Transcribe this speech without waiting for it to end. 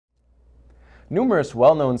Numerous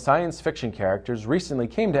well-known science fiction characters recently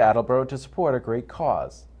came to Attleboro to support a great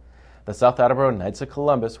cause. The South Attleboro Knights of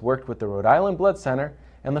Columbus worked with the Rhode Island Blood Center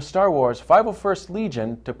and the Star Wars 501st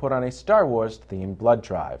Legion to put on a Star Wars-themed blood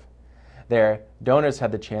drive. There, donors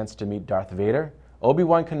had the chance to meet Darth Vader,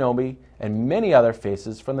 Obi-Wan Kenobi, and many other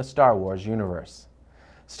faces from the Star Wars universe.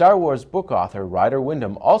 Star Wars book author Ryder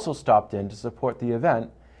Wyndham also stopped in to support the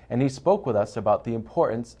event, and he spoke with us about the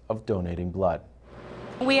importance of donating blood.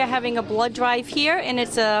 We are having a blood drive here, and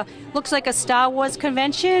looks like a Star Wars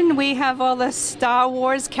convention. We have all the Star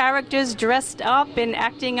Wars characters dressed up and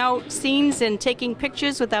acting out scenes and taking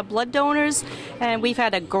pictures with our blood donors. And we've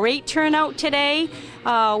had a great turnout today.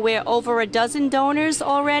 We're over a dozen donors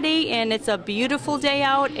already, and it's a beautiful day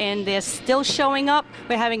out, and they're still showing up.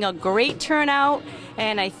 We're having a great turnout,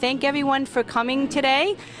 and I thank everyone for coming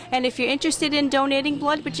today. And if you're interested in donating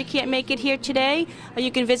blood but you can't make it here today,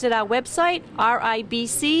 you can visit our website,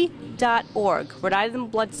 ribc.org, Rhode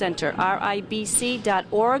Island Blood Center,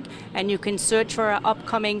 ribc.org, and you can search for our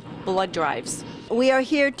upcoming blood drives. We are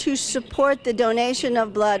here to support the donation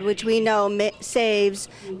of blood, which we know saves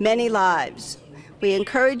many lives. We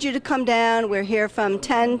encourage you to come down. We're here from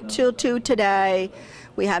 10 till 2 today.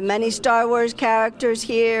 We have many Star Wars characters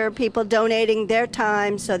here, people donating their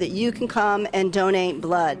time so that you can come and donate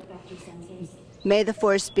blood. May the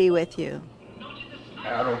Force be with you.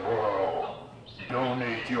 Attleboro,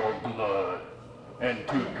 donate your blood, and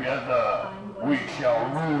together we shall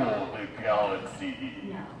rule the galaxy.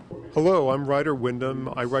 Hello, I'm Ryder Wyndham.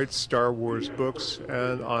 I write Star Wars books,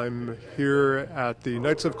 and I'm here at the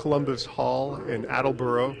Knights of Columbus Hall in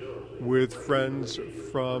Attleboro with friends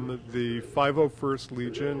from the 501st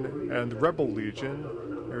Legion and the Rebel Legion.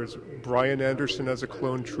 There's Brian Anderson as a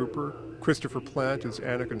clone trooper, Christopher Plant as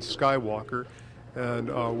Anakin Skywalker, and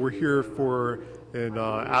we're here in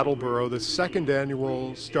Attleboro, the second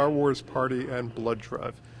annual Star Wars Party and Blood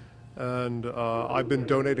Drive. And I've been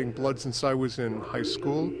donating blood since I was in high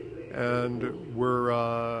school, and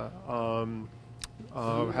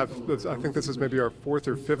I think this is maybe our 4th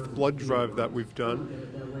or 5th blood drive that we've done.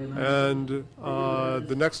 And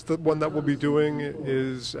the next one that we'll be doing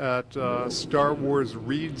is at Star Wars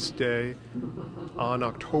Reads Day on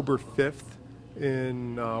October 5th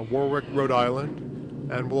in Warwick, Rhode Island.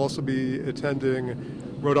 And we'll also be attending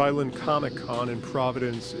Rhode Island Comic Con in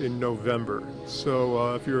Providence in November.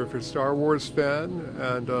 So if you're a Star Wars fan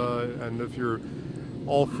and if you're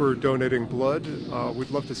all for donating blood, we'd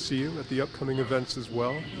love to see you at the upcoming events as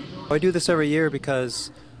well. I do this every year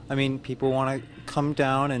because, I mean, people want to come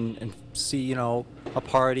down and see, you know, a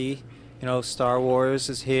party. You know, Star Wars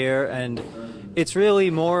is here, and it's really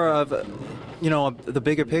more of, you know, the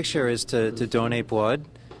bigger picture is to donate blood.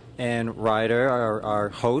 And Ryder, our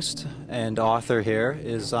host and author here,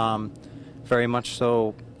 is very much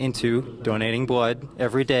so into donating blood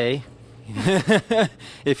every day,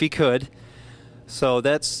 if he could. So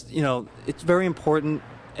that's, you know, it's very important,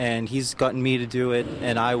 and he's gotten me to do it,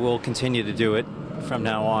 and I will continue to do it from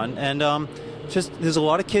now on. And just, there's a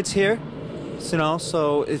lot of kids here, you know,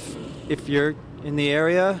 so if you're in the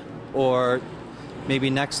area or maybe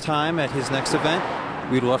next time at his next event,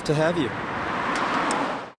 we'd love to have you.